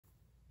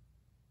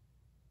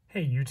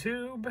Hey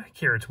YouTube,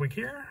 Twig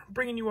here,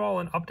 bringing you all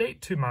an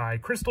update to my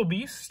Crystal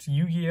Beast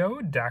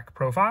Yu-Gi-Oh! Deck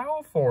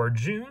profile for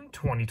June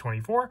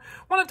 2024.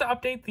 Wanted to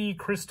update the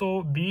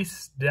Crystal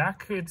Beast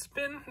deck. It's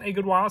been a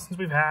good while since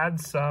we've had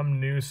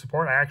some new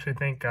support. I actually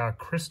think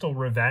Crystal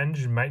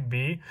Revenge might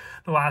be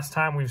the last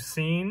time we've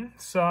seen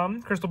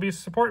some Crystal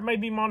Beast support. It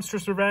might be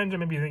Monstrous Revenge. I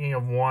may be thinking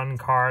of one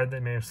card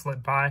that may have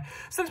slipped by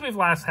since we've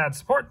last had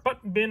support,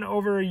 but been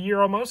over a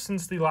year almost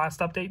since the last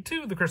update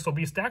to the Crystal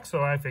Beast deck,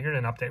 so I figured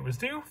an update was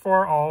due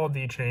for all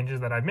the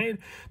changes that I've made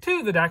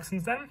to the deck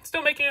since then.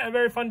 Still making it a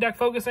very fun deck,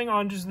 focusing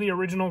on just the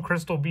original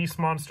Crystal Beast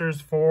monsters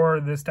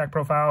for this deck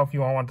profile if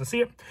you all want to see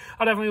it.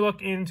 I'll definitely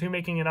look into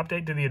making an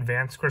update to the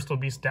advanced Crystal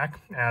Beast deck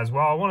as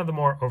well. One of the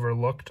more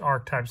overlooked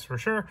archetypes for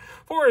sure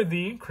for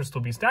the Crystal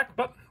Beast deck.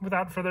 But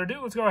without further ado,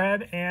 let's go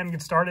ahead and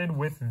get started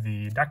with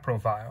the deck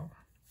profile.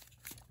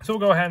 So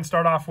we'll go ahead and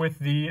start off with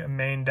the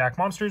main deck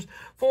monsters.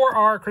 For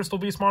our Crystal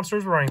Beast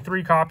monsters, we're running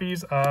 3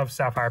 copies of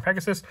Sapphire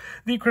Pegasus.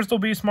 The Crystal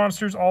Beast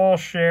monsters all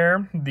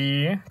share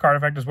the card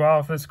effect as well.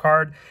 If this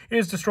card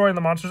is destroyed in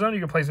the monster zone, you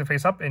can place it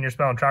face up in your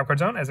spell and trap card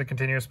zone as a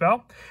continuous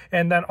spell.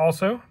 And then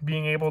also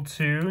being able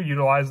to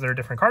utilize their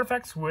different card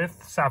effects,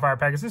 with Sapphire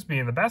Pegasus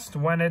being the best.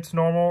 When it's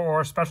normal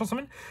or special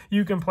summon,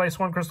 you can place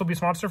one Crystal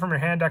Beast monster from your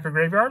hand, deck, or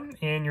graveyard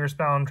in your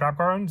spell and trap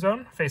card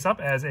zone face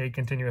up as a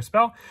continuous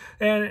spell,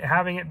 and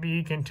having it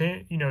be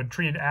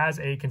treated as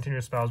a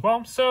continuous spell as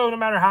well. So no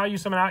matter how you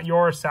summon out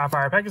your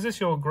Sapphire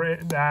Pegasus, you'll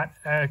get that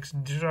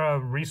extra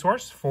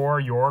resource for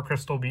your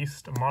Crystal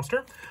Beast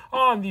monster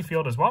on the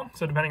field as well.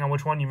 So depending on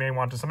which one you may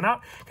want to summon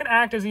out, can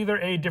act as either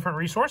a different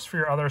resource for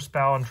your other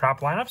spell and trap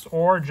lineups,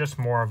 or just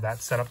more of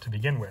that setup to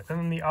begin with. And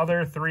then the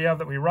other 3 of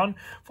that we run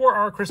for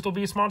our Crystal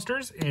Beast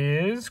monsters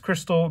is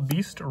Crystal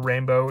Beast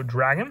Rainbow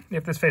Dragon.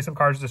 If this face-up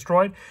card is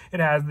destroyed, it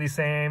has the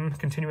same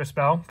continuous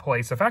spell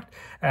place effect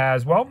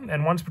as well.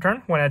 And once per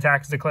turn, when an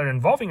attack is declared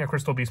involving a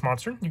Crystal Beast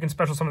monster, you can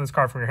special summon this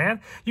card from your hand.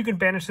 You can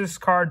banish this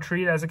card,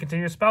 treat it as a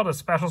continuous spell to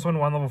special summon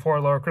one level 4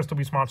 or lower Crystal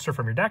Beast monster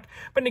from your deck,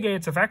 but negate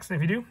its effects. And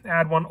if you do,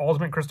 add one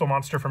ultimate crystal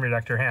monster from your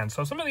deck to your hand.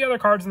 So some of the other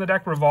cards in the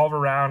deck revolve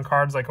around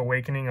cards like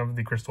Awakening of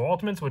the Crystal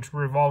Ultimates, which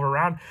revolve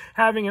around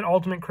having an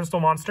ultimate crystal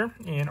monster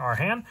in our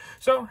hand.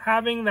 So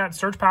having that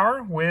search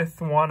power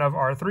with one of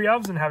our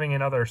 3-ofs and having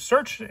another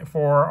search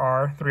for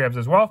our 3-ofs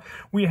as well,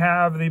 we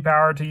have the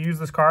power to use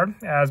this card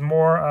as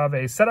more of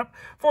a setup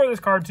for this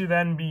card to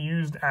then be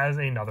used as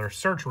another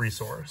search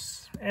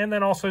resource. And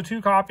then also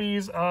 2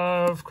 copies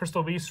of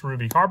Crystal Beast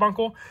Ruby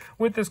Carbuncle.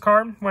 With this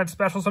card, when it's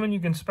special summon, you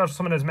can special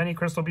summon as many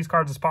Crystal Beast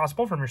cards as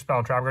possible from your spell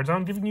and trap card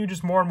zone, giving you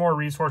just more and more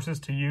resources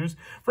to use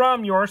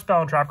from your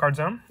spell and trap card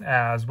zone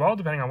as well,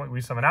 depending on what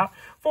we summon out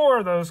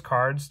for those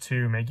cards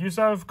to make use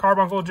of.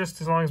 Carbuncle, just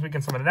as long as we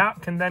can summon it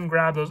out, can then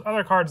grab those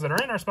other cards that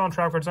are in our spell and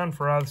trap card zone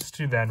for us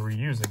to then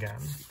reuse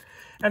again.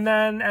 And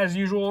then, as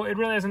usual, it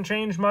really hasn't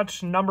changed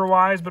much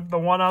number-wise, but the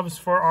 1-ofs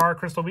for our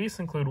Crystal Beasts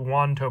include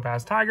 1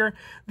 Topaz Tiger,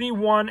 the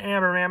 1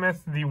 Amber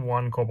Mammoth, the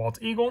 1 Cobalt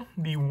Eagle,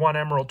 the 1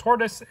 Emerald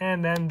Tortoise,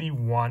 and then the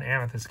 1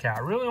 Amethyst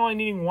Cat. Really only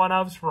needing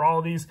 1-ofs for all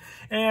of these,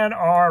 and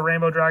our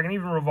Rainbow Dragon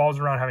even revolves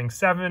around having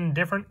 7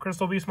 different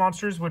Crystal Beast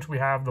monsters, which we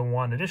have the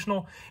 1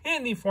 additional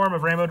in the form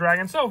of Rainbow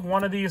Dragon. So if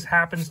one of these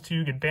happens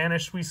to get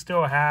banished, we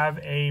still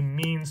have a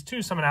means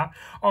to summon out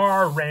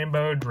our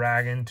Rainbow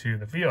Dragon to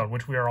the field,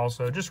 which we are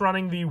also just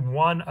running the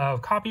 1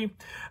 of copy.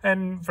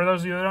 And for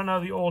those of you that don't know,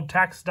 the old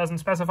text doesn't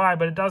specify,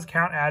 but it does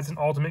count as an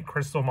ultimate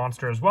crystal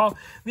monster as well.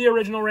 The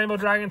original Rainbow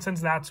Dragon,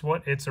 since that's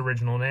what its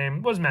original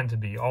name was meant to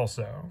be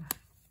also.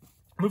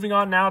 Moving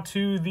on now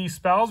to the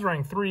spells,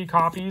 running 3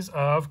 copies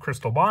of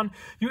Crystal Bond.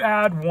 You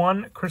add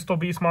 1 Crystal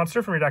Beast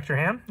monster from your deck to your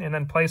hand, and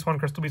then place 1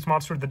 Crystal Beast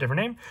monster with a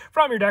different name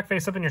from your deck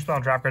face up in your spell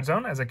and trap card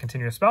zone as a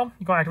continuous spell.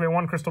 You can activate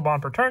 1 Crystal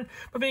Bond per turn,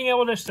 but being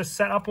able to just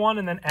set up 1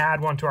 and then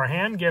add 1 to our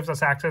hand gives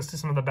us access to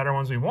some of the better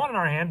ones we want in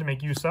our hand to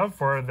make use of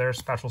for their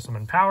special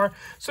summon power.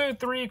 So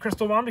 3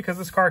 Crystal Bond, because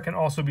this card can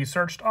also be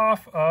searched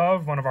off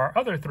of one of our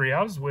other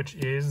 3-ofs, which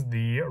is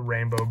the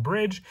Rainbow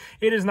Bridge.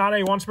 It is not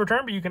a once per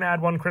turn, but you can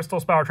add 1 Crystal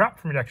Spell or Trap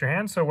from your deck to your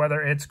hand. So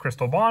whether it's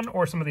Crystal Bond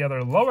or some of the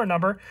other lower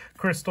number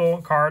crystal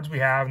cards we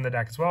have in the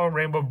deck as well,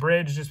 Rainbow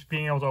Bridge, just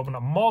being able to open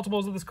up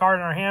multiples of this card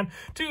in our hand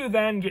to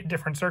then get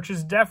different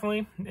searches,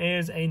 definitely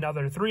is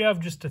another 3-of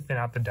just to thin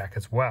out the deck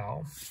as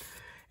well.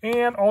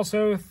 And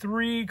also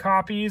 3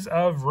 copies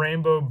of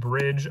Rainbow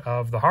Bridge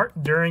of the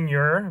Heart. During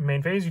your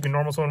main phase, you can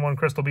normal summon 1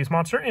 Crystal Beast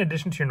monster in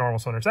addition to your normal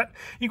summoner set.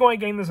 You can only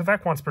gain this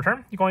effect once per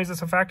turn. You can only use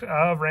this effect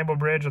of Rainbow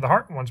Bridge of the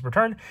Heart once per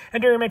turn.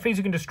 And during your main phase,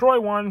 you can destroy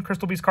 1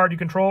 Crystal Beast card you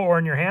control or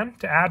in your hand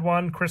to add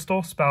 1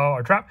 crystal, spell,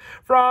 or trap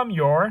from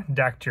your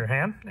deck to your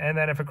hand. And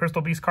then if a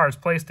Crystal Beast card is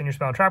placed in your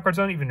spell and trap card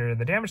zone, even during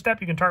the damage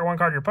step, you can target 1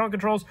 card your opponent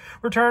controls,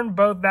 return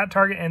both that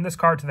target and this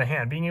card to the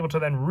hand, being able to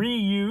then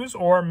reuse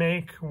or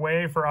make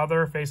way for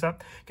other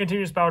face-up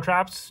continuous spell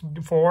traps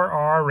for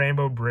our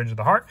Rainbow Bridge of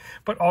the Heart,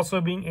 but also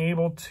being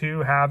able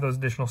to have those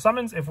additional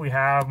summons. If we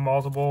have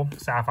multiple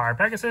Sapphire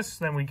Pegasus,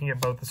 then we can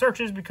get both the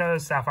searches,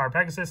 because Sapphire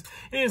Pegasus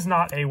is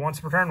not a once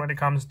per turn when it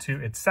comes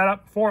to its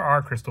setup for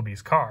our Crystal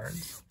Beast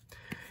cards.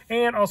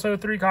 and also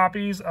 3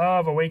 copies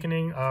of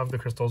Awakening of the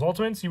Crystal's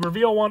Ultimates. You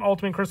reveal 1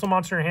 ultimate crystal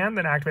monster in your hand,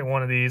 then activate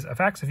 1 of these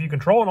effects. If you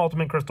control an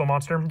ultimate crystal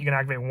monster, you can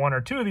activate 1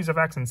 or 2 of these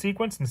effects in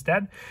sequence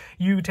instead.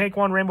 You take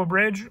 1 Rainbow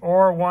Bridge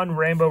or 1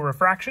 Rainbow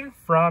Refraction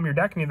from your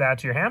deck and either add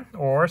to your hand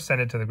or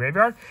send it to the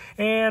graveyard.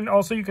 And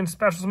also you can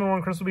special summon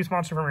 1 Crystal Beast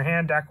monster from your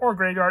hand, deck, or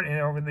graveyard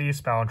over the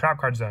spell and trap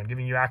card zone,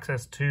 giving you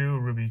access to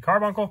Ruby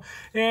Carbuncle,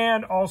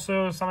 and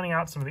also summoning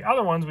out some of the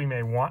other ones we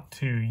may want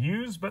to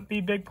use. But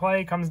the big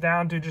play comes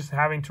down to just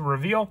having to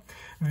reveal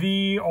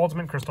the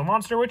ultimate crystal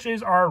monster, which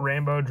is our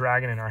Rainbow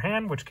Dragon in our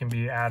hand, which can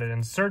be added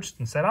and searched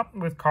and set up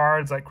with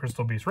cards like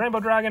Crystal Beast Rainbow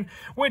Dragon,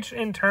 which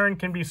in turn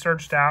can be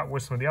searched out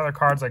with some of the other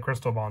cards like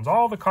Crystal Bonds.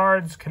 All the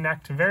cards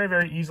connect very,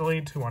 very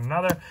easily to one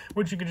another,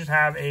 which you can just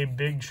have a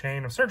big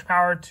chain of search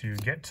power to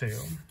get to.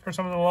 For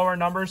some of the lower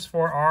numbers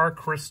for our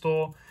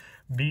Crystal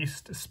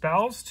Beast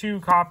spells,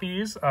 2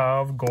 copies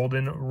of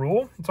Golden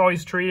Rule. It's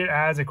always treated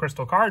as a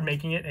crystal card,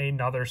 making it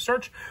another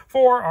search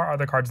for our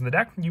other cards in the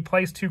deck. You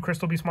place 2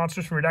 Crystal Beast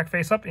monsters from your deck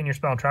face up in your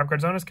spell and trap card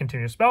zone as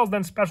continuous spells,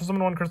 then special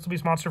summon 1 Crystal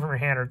Beast monster from your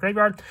hand or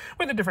graveyard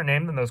with a different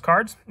name than those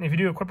cards. And if you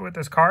do, equip it with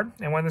this card,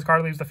 and when this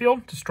card leaves the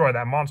field, destroy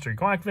that monster. You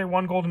can activate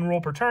 1 Golden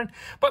Rule per turn,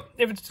 but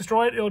if it's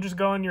destroyed, it'll just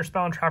go in your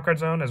spell and trap card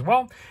zone as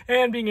well.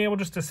 And being able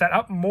just to set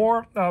up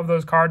more of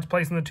those cards,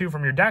 placing the 2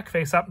 from your deck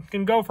face up,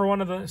 can go for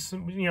one of the,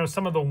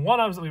 some of the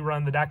one-ofs that we run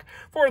in the deck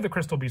for the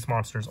Crystal Beast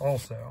monsters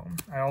also.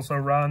 I also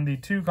run the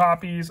 2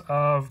 copies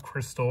of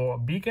Crystal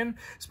Beacon.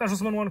 Special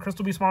summon 1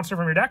 Crystal Beast monster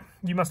from your deck.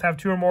 You must have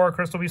 2 or more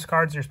Crystal Beast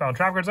cards in your spell and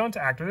trap card zone to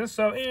activate this.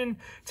 So in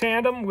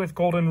tandem with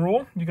Golden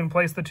Rule, you can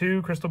place the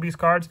 2 Crystal Beast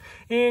cards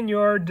in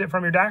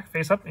from your deck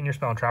face up in your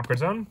spell and trap card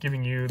zone,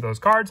 giving you those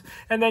cards.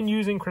 And then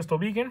using Crystal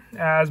Beacon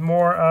as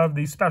more of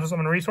the special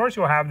summon resource,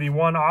 you'll have the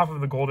 1 off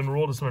of the Golden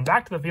Rule to summon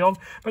back to the field,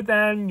 but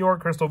then your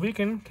Crystal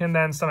Beacon can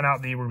then summon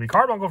out the Ruby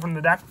Carbuncle from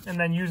the deck, and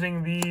then using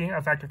the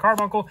effect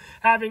Carbuncle,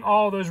 having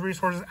all those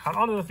resources out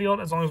onto the field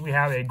as long as we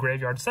have a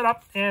graveyard set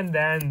up, and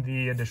then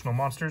the additional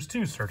monsters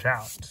to search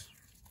out.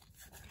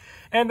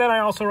 And then I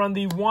also run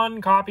the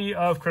 1 copy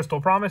of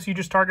Crystal Promise. You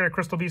just target a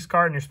Crystal Beast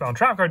card in your spell and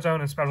trap card zone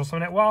and special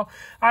summon it. Well,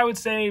 I would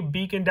say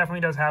Beacon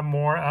definitely does have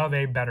more of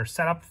a better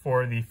setup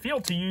for the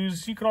field to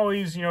use. You could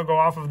always, go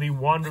off of the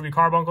 1 Ruby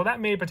Carbuncle that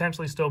may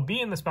potentially still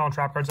be in the spell and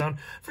trap card zone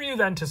for you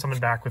then to summon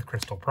back with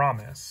Crystal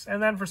Promise. And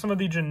then for some of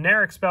the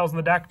generic spells in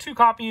the deck, 2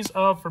 copies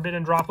of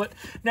Forbidden Droplet.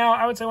 Now,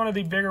 I would say one of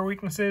the bigger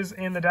weaknesses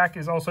in the deck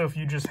is also if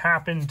you just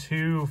happen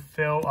to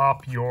fill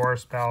up your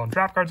spell and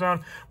trap card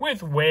zone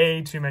with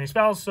way too many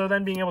spells. So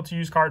then being able to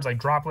use cards like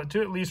Droplet to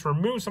at least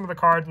remove some of the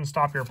cards and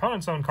stop your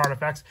opponent's own card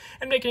effects,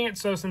 and making it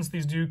so, since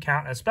these do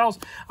count as spells,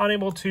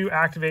 unable to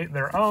activate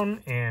their own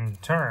in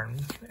turn.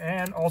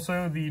 And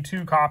also the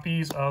 2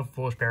 copies of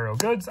Foolish Burial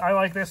Goods. I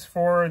like this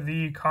for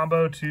the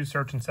combo to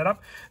search and set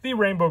up the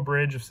Rainbow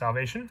Bridge of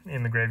Salvation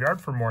in the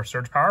graveyard for more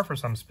search power for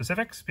some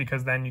specifics,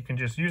 because then you can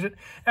just use it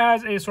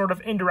as a sort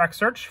of indirect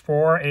search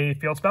for a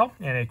field spell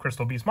and a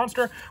Crystal Beast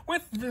monster.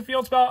 With the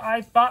field spell,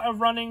 I thought of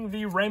running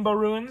the Rainbow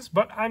Ruins,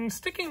 but I'm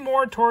sticking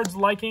more towards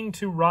liking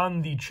to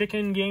run the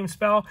Chicken Game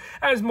spell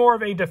as more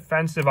of a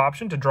defensive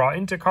option to draw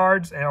into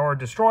cards or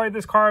destroy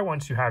this card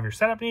once you have your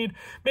setup need,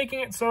 making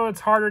it so it's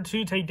harder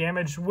to take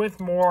damage with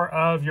more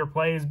of your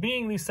plays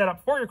being the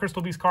setup for your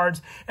Crystal Beast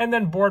cards, and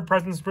then board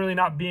presence really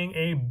not being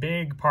a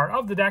big part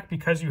of the deck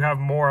because you have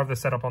more of the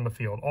setup on the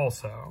field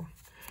also.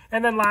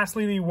 And then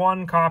lastly, the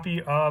 1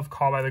 copy of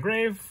Call by the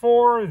Grave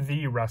for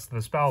the rest of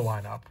the spell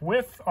lineup.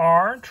 With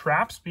our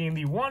traps being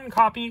the 1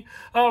 copy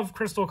of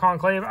Crystal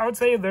Conclave, I would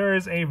say there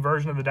is a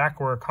version of the deck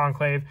where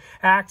Conclave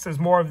acts as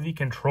more of the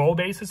control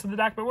basis of the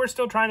deck, but we're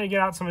still trying to get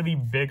out some of the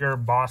bigger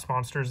boss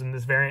monsters in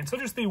this variant. So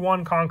just the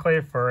 1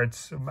 Conclave for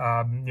its,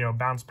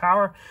 bounce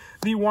power,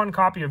 the 1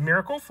 copy of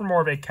Miracle for more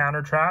of a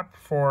counter trap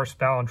for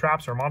spell and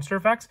traps or monster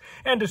effects,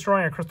 and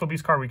destroying a Crystal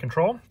Beast card we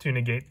control to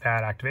negate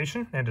that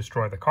activation and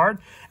destroy the card.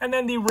 And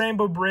then the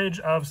Rainbow Bridge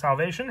of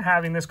Salvation,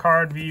 having this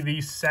card be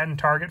the send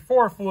target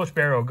for Foolish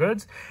Burial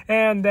Goods,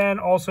 and then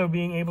also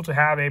being able to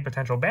have a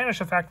potential banish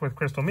effect with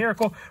Crystal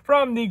Miracle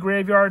from the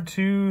graveyard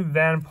to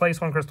then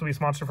place 1 Crystal Beast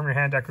monster from your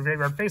hand, deck, or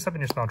graveyard face up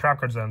in your spell and trap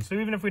card zone. So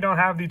even if we don't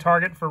have the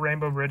target for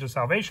Rainbow Bridge of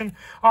Salvation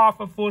off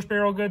of Foolish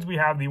Burial Goods, we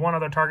have the 1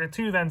 other target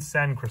to then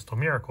send Crystal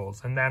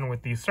Miracles. And then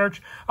with the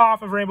search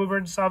off of Rainbow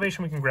Bridge of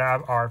Salvation, we can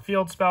grab our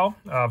field spell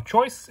of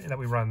choice that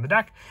we run in the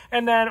deck,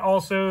 and then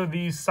also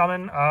the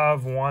summon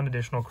of 1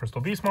 additional Crystal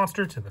Beast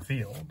monster to the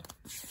field.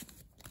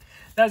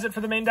 That's it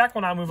for the main deck.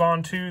 We'll now move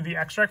on to the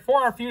extract.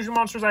 For our fusion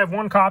monsters, I have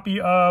 1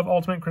 copy of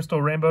Ultimate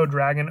Crystal Rainbow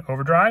Dragon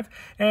Overdrive,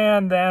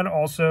 and then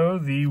also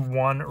the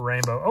 1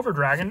 Rainbow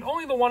Overdragon.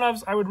 Only the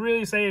one-ofs, I would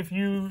really say if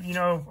you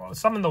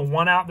summon the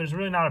 1 out, there's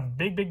really not a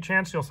big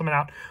chance you'll summon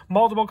out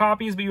multiple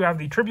copies, but you have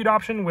the tribute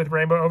option with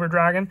Rainbow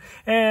Overdragon,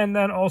 and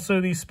then also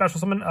the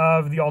special summon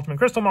of the Ultimate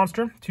Crystal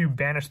Monster to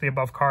banish the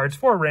above cards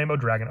for Rainbow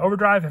Dragon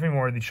Overdrive, having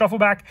more of the shuffle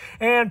back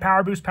and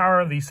power boost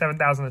power of the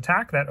 7,000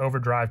 attack that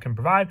Overdrive can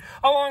provide,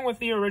 along with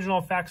the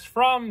original effects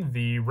from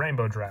the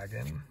Rainbow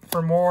Dragon.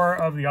 for more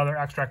of the other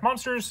extract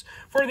monsters.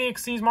 For the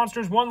Xyz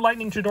monsters, one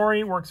Lightning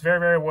Chidori works very,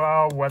 very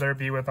well, whether it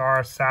be with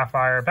our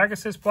Sapphire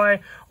Pegasus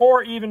play,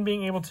 or even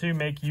being able to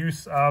make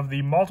use of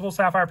the multiple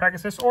Sapphire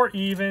Pegasus, or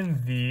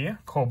even the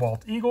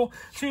Cobalt Eagle,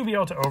 to be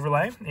able to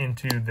overlay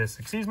into this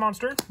Xyz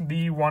monster.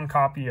 The one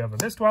copy of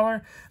Abyss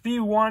Dweller, the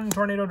one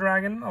Tornado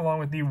Dragon, along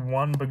with the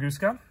one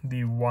Baguska,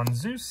 the one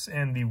Zeus,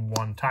 and the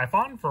one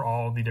Typhon for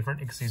all the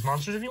different Xyz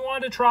monsters. If you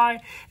wanted to try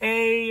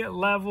a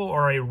level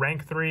or a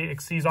rank 3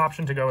 Xyz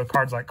option to go with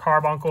cards like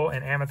Carbuncle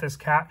and Amethyst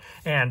Cat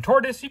and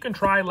Tortoise, you can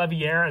try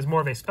Leviair as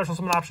more of a special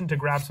summon option to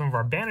grab some of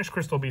our banished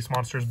Crystal Beast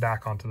monsters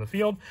back onto the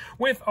field,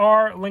 with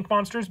our Link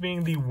monsters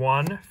being the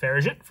one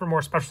Farigit for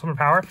more special summon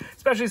power,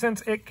 especially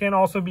since it can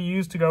also be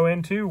used to go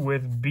into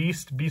with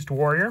Beast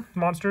Warrior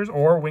monsters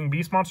or Wing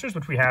Beast monsters,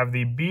 which we have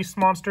the Beast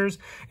monsters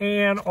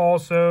and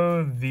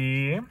also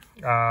the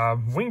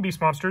Wing Beast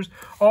monsters,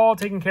 all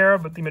taken care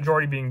of, but the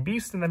majority being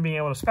Beast, and then being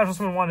able to special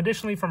summon one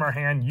additionally from our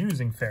hand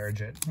using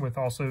Farigit, with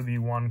also the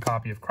one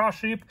copy of Cross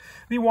Sheep,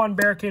 the one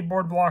Barricade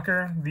Board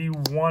Blocker, the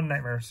one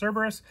Nightmare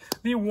Cerberus,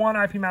 the one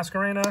IP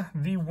Masquerena,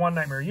 the one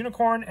Nightmare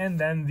Unicorn, and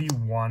then the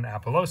one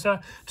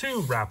Apollosa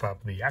to wrap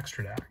up the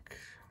extra deck.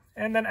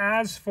 And then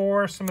as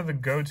for some of the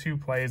go-to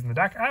plays in the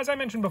deck, as I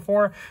mentioned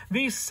before,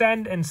 the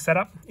send and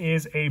setup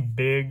is a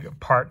big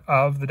part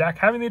of the deck.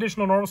 Having the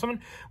additional normal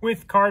summon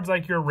with cards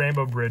like your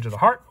Rainbow Bridge of the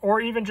Heart,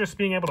 or even just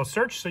being able to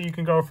search, so you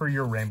can go for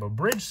your Rainbow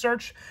Bridge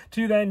search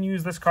to then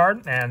use this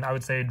card. And I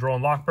would say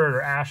Drone Lockbird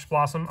or Ash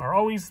Blossom are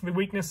always the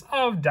weakness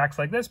of decks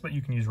like this, but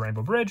you can use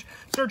Rainbow Bridge,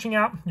 searching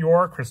out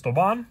your Crystal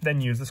Bond,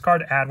 then use this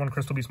card to add one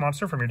Crystal Beast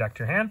monster from your deck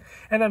to your hand,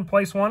 and then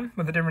place one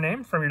with a different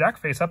name from your deck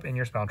face up in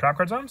your Spell and Trap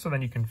card zone, so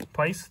then you can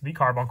place the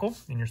Carbuncle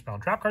in your Spell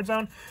and Trap card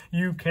zone.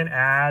 You can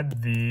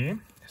add the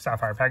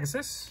Sapphire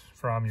Pegasus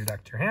from your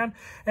deck to your hand,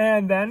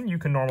 and then you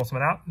can normal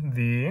summon out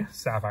the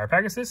Sapphire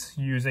Pegasus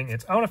using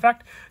its own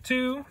effect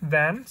to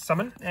then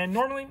summon. And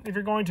normally, if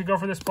you're going to go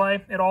for this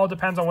play, it all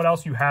depends on what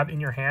else you have in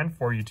your hand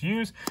for you to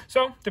use.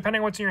 So depending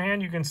on what's in your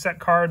hand, you can set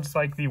cards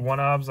like the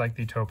one-ofs, like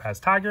the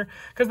Topaz Tiger,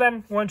 because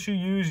then once you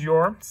use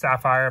your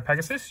Sapphire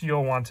Pegasus,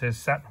 you'll want to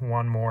set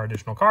one more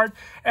additional card.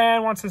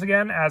 And once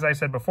again, as I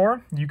said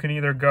before, you can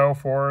either go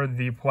for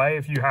the play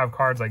if you have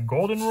cards like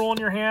Golden Rule in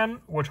your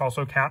hand, which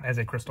also count as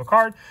a crystal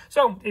card.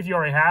 So if you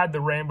already had the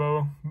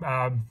Rainbow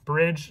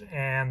Bridge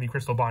and the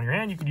Crystal Ball in your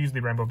hand, you could use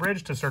the Rainbow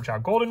Bridge to search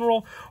out Golden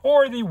Rule,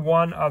 or the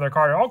one other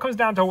card. It all comes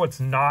down to what's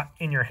not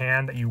in your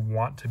hand that you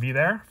want to be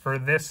there. For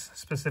this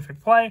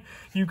specific play,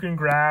 you can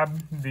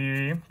grab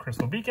the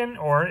Crystal Beacon,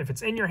 or if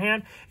it's in your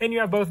hand and you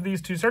have both of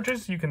these two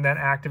searches, you can then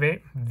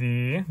activate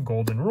the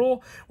Golden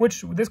Rule,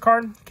 which this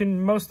card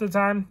can, most of the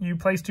time, you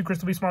place two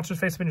Crystal Beast monsters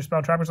face up in your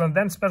Spell Trapper Zone,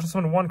 then special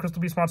summon one Crystal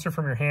Beast monster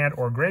from your hand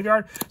or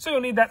graveyard. So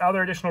you'll need that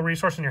other additional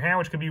resource in your hand,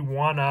 which could be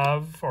one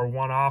of or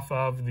one off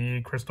of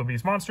the Crystal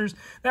Beast monsters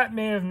that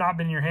may have not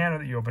been in your hand or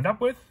that you opened up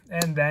with,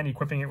 and then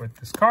equipping it with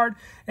this card,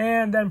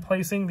 and then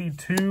placing the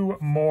two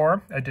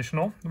more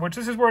additional, which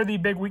this is where the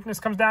big weakness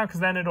comes down,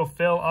 because then it'll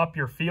fill up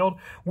your field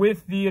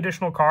with the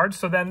additional cards.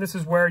 So then this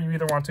is where you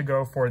either want to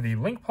go for the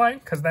Link play,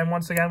 because then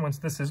once again, once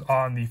this is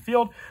on the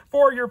field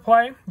for your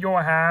play, you'll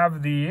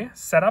have the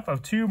setup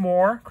of two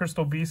more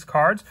Crystal Beast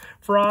cards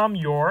from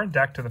your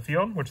deck to the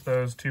field, which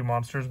those two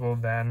monsters will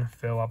then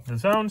fill up the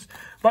zones.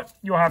 But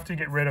you'll have to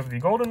get rid of the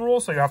Golden Rule,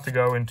 so you have to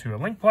go into a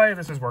Link play.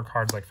 This is where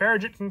cards like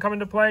Farigit can come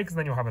into play, because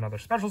then you'll have another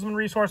special summon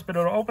resource, but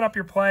it'll open up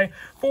your play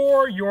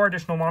for your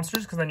additional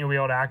monsters, because then you'll be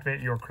able to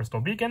activate your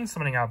Crystal Beacon,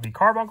 summoning out the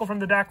Carbuncle from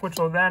the deck, which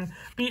will then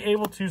be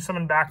able to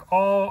summon back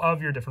all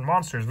of your different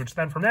monsters, which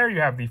then from there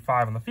you have the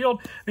 5 on the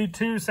field, the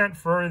 2 sent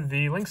for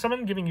the Link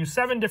summon, giving you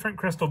 7 different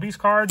Crystal Beast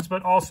cards,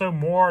 but also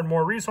more and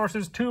more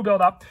resources to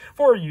build up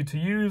for you to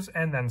use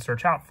and then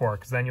search out for,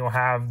 because then you'll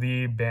have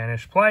the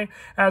Banish play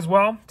as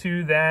well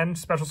to then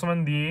special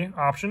summon the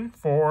option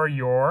for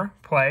your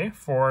play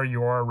for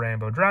your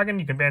Rainbow Dragon.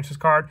 You can banish this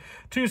card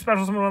to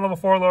special summon one level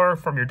 4 lower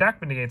from your deck,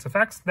 but negates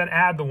effects, then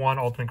add the one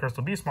Ultimate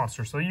Crystal Beast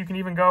monster. So you can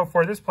even go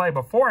for this play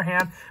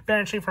beforehand,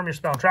 banishing from your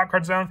Spell and Trap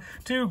card zone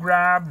to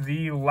grab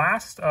the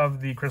last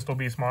of the Crystal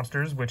Beast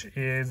monsters, which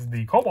is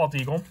the Cobalt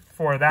Eagle,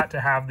 for that to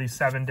have the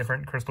 7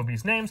 different Crystal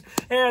Beast names,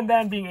 and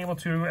then being able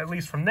to, at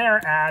least from there,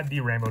 add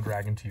the Rainbow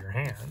Dragon to your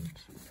hand.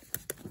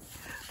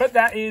 But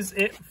that is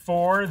it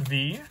for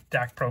the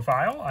deck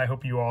profile. I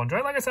hope you all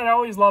enjoyed. Like I said, I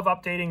always love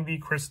updating the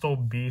Crystal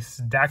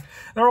Beast deck.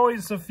 There are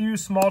always a few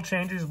small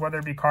changes, whether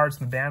it be cards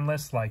in the ban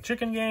list like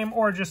Chicken Game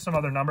or just some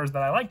other numbers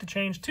that I like to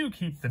change to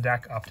keep the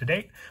deck up to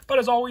date. But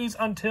as always,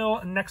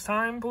 until next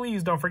time,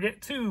 please don't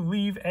forget to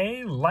leave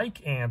a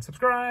like and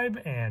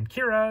subscribe, and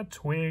Kira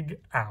Twig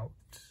out.